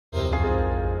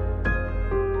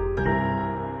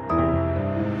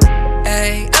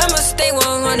day. I'ma stay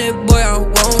 100, boy, I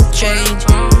won't change.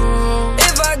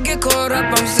 If I get caught up,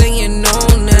 I'm saying no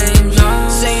names.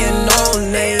 Saying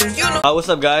no names. You know. Hi, what's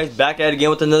up, guys? Back at it again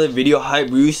with another video. Hi,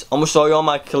 Bruce. I'm gonna show y'all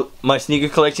my sneaker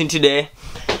collection today.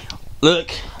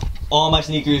 Look, all my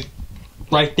sneakers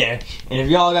right there. And if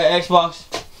y'all got Xbox,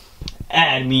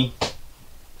 add me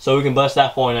so we can bust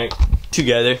that Fortnite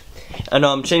together.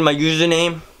 And change my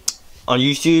username on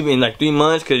YouTube in like 3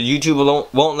 months because YouTube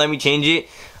won't let me change it.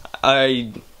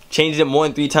 I changed it more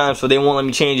than 3 times, so they won't let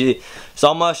me change it.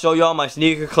 So I'm gonna show y'all my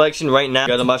sneaker collection right now.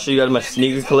 Guys, I'm about to show you guys my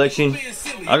sneaker collection.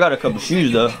 I got a couple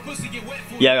shoes though.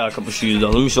 Yeah, I got a couple shoes though.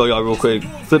 Let me show y'all real quick.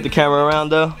 Flip the camera around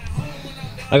though.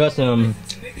 I got some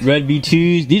red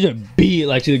V2s. These are beat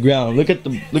like to the ground. Look at the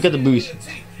boost.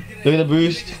 Look at the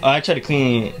boost. I tried to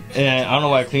clean it, and I don't know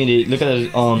why I cleaned it. Look at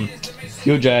the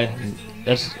fuel dry.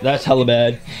 That's hella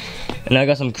bad. And I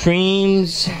got some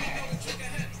creams.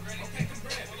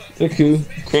 They're cool.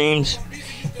 Creams.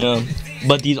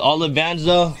 But these olive Vans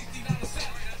though,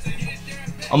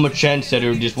 I'm a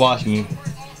trendsetter. Just watch me.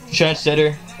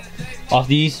 Trendsetter. Off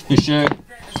these for sure.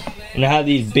 And I have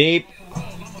these Bape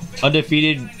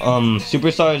undefeated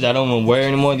superstars I don't even wear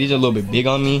anymore. These are a little bit big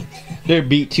on me. They're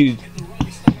beat too.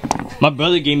 My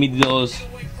brother gave me those,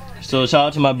 so shout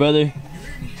out to my brother.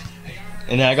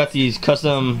 And then I got these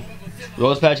custom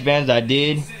Rose Patch Vans that I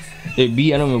did. They're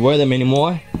beat. I don't even wear them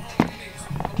anymore.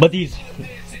 But these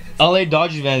LA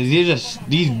Dodgers Vans,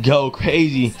 these go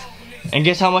crazy. And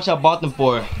guess how much I bought them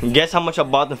for? Guess how much I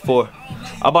bought them for?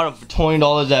 I bought them for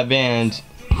 $20 at Vans.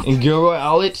 In Gilroy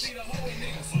outlets,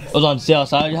 it was on sale,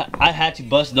 so I had to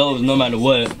bust those no matter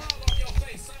what.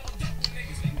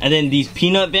 And then these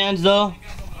Peanut Vans though,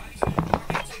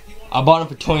 I bought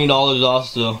them for $20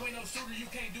 also.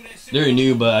 They're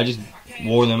new, but I just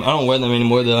wore them. I don't wear them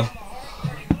anymore though.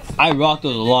 I rocked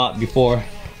those a lot before.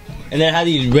 And then I had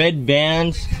these red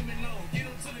Vans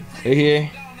right here.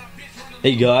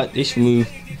 They smooth.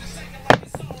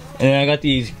 And then I got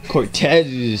these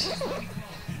Cortezes.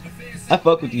 I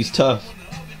fuck with these tough.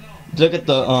 Look at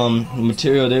the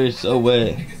material, they're so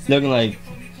wet. Looking like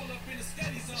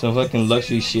some fucking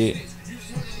luxury shit.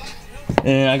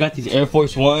 And I got these Air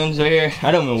Force Ones right here.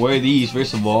 I don't even wear these,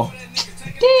 first of all.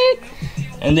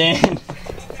 And then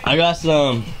I got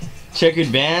some checkered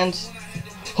Vans.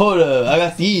 Hold up, I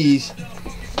got these.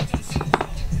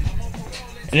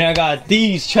 And then I got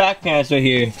these track pants right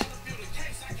here.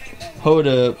 Hold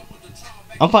up.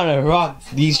 I'm trying to rock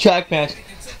these track pants.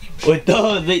 With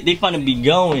those, they finna be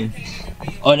going.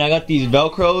 Oh, and I got these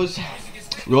Velcros,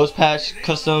 Rose Patch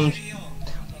Customs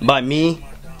by me.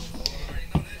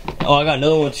 Oh, I got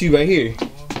another one too right here.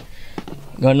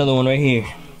 Got another one right here,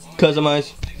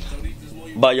 customized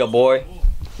by your boy.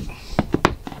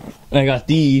 And I got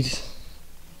these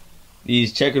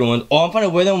checkered ones. Oh, I'm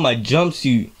finna wear them with my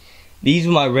jumpsuit. These are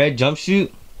my red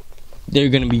jumpsuit. They're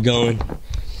gonna be going.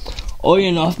 Oh yeah,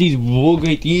 and off these wool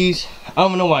gray 3s. I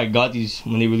don't know why I got these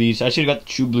when they released. I should have got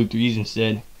the true blue 3s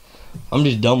instead. I'm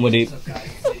just done with it.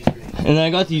 And then I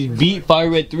got these beat fire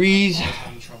red 3s.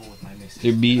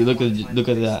 They're beat. Look at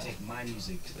that.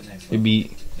 They're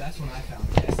beat.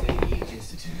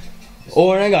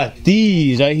 Oh, and I got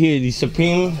these right here. These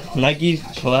Supreme Nike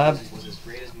collab.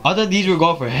 I thought these were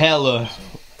going for hella.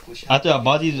 After I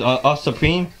bought these off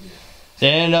Supreme, they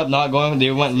ended up not going. They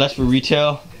went less for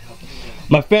retail.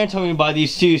 My friend told me to buy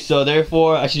these too, so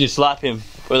therefore I should just slap him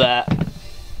for that.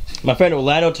 My friend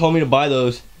Orlando told me to buy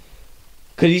those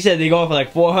because he said they're going for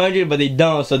like 400, but they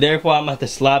don't, so therefore I'm gonna have to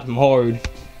slap him hard.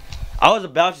 I was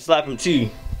about to slap him too.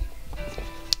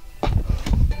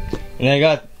 And I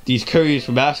got these Currys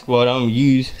for basketball that I don't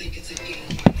use.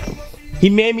 He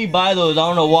made me buy those, I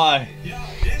don't know why.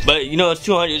 But you know, it's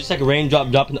 200, it's like a raindrop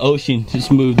drop in the ocean. It's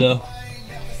smooth though.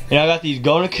 And I got these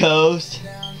Golden Coast.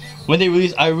 When they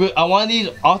released, I wanted these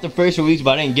off the first release,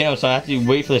 but I didn't get them, so I have to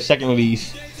wait for the second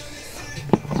release.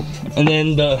 And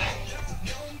then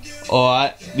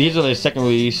these are the second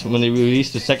release. When they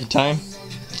released the second time,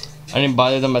 I didn't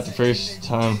buy them at the first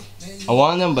time. I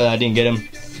wanted them, but I didn't get them.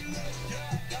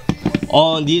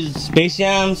 Oh, these Space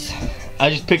Jams,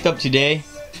 I just picked up today.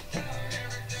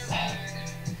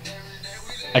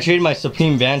 I traded my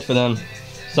Supreme Vans for them.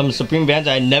 Some Supreme Vans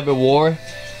I never wore,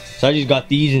 so I just got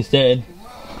these instead.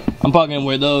 I'm probably gonna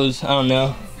wear those, I don't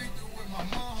know.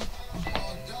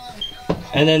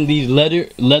 And then these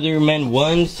Leatherman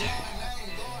ones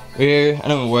here, I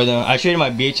don't even wear them. I traded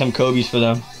my BHM Kobe's for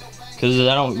them because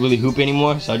I don't really hoop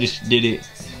anymore, so I just did it.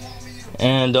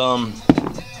 And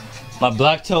my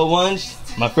black toe ones,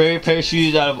 my favorite pair of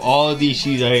shoes out of all of these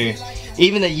shoes right here.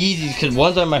 Even the Yeezys, because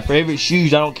ones are my favorite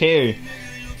shoes, I don't care.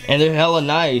 And they're hella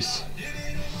nice.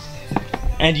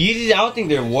 And Yeezys, I don't think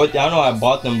they're worth it. I don't know why I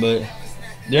bought them, but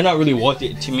they're not really worth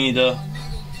it to me though.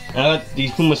 And I got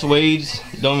these Puma Suedes.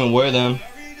 Don't even wear them.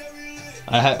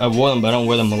 I wore them, but I don't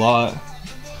wear them a lot.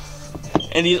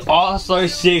 And these All-Star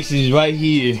 6s right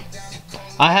here.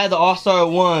 I had the All-Star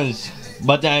 1s,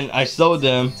 but then I sold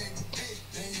them.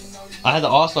 I had the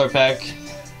All-Star pack.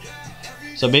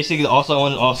 So basically the All-Star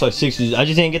 1 and All-Star 6s. I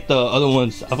just didn't get the other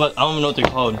ones. I don't even know what they're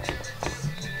called.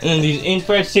 And then these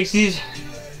infrared 60s,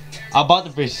 I bought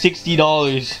them for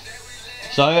 $60.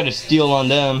 So I got a steal on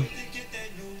them.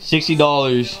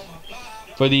 $60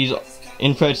 for these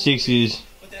infrared 60s.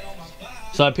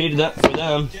 So I paid that for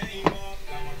them.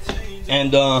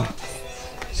 And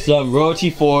some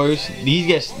royalty 4s.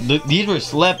 These were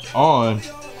slept on.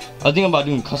 I was thinking about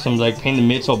doing customs, like painting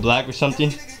the midsole black or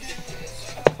something.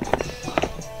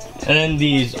 And then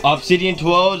these Obsidian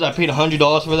 12s, I paid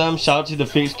 $100 for them. Shout out to the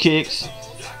Fixed Kicks,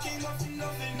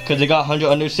 because they got 100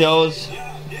 under sales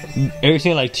every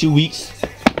single like 2 weeks.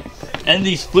 And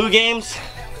these flu games,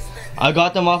 I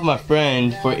got them off my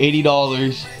friend for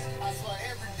 $80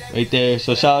 right there.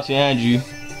 So shout out to Andrew.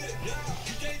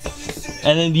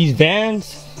 And then these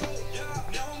Vans,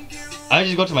 I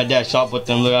just go to my dad's shop with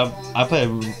them. Look, I put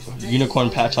a unicorn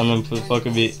patch on them for the fuck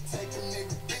of it.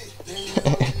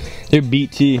 They're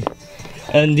beat too.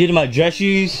 And these are my dress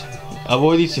shoes. I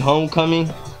wore these to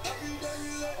homecoming.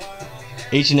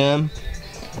 H&M.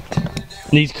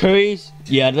 These Currys,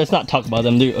 yeah, let's not talk about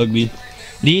them. They're ugly.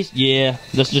 These, yeah,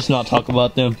 let's just not talk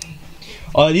about them.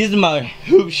 Oh, these are my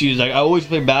hoop shoes. Like I always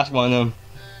play basketball in them.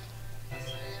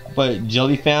 But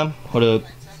Jelly Fam, hold up.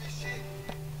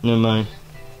 Never mind.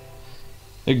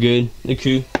 They're good. They're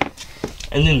cool.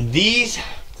 And then these,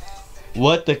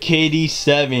 what the KD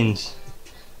 7s.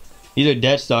 These are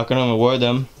dead stock. I don't even wear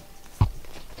them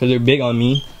because they're big on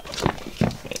me.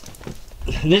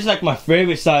 This is like my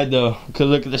favorite side though, because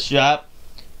look at the strap.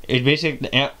 It's basically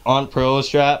the Aunt Pearl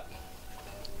strap.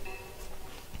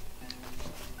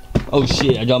 Oh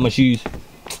shit, I dropped my shoes.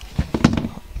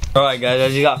 Alright guys, I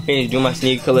just got finished doing my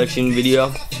sneaker collection video.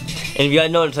 And if you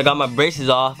guys notice, I got my braces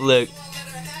off. Look,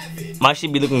 mine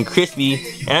should be looking crispy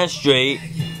and straight.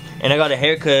 And I got a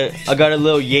haircut. I got a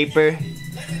little yaper.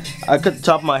 I cut the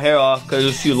top of my hair off because it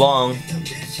was too long.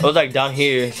 It was like down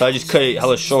here, so I just cut it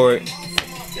hella short.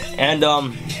 And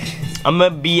I'm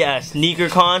gonna be at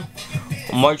SneakerCon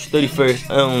on March 31st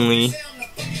only.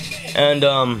 And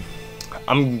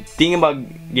I'm thinking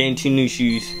about getting 2 new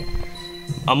shoes.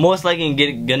 I'm most likely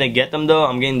gonna get them though.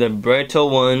 I'm getting the bread toe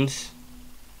ones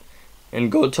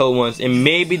and gold toe ones, and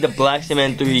maybe the black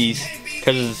cement 3s,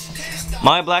 because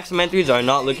my black cement 3s are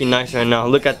not looking nice right now.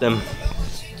 Look at them.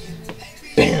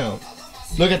 Bam!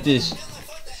 Look at this.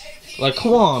 Like,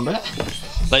 come on, bro.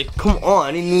 Like, come on.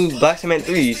 I need new black cement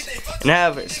 3s. And I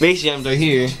have Space Jams right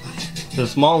here. The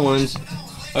small ones.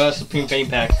 I got Supreme Paint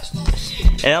Pack.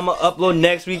 And I'm gonna upload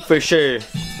next week for sure.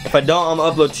 If I don't, I'm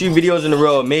gonna upload 2 videos in a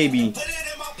row, maybe.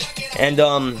 And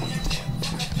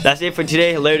that's it for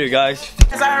today. Later, guys.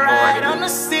 As I ride on the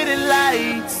city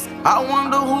lights, I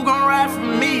wonder who gon' ride for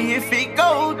me if it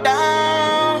go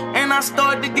down. And I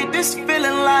start to get this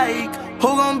feeling like, who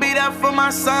gon' be there for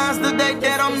my sons the day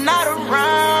that I'm not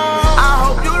around? I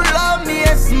hope you love me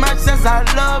as much as I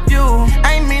love you.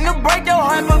 Ain't mean to break your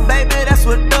heart, but baby, that's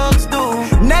what does.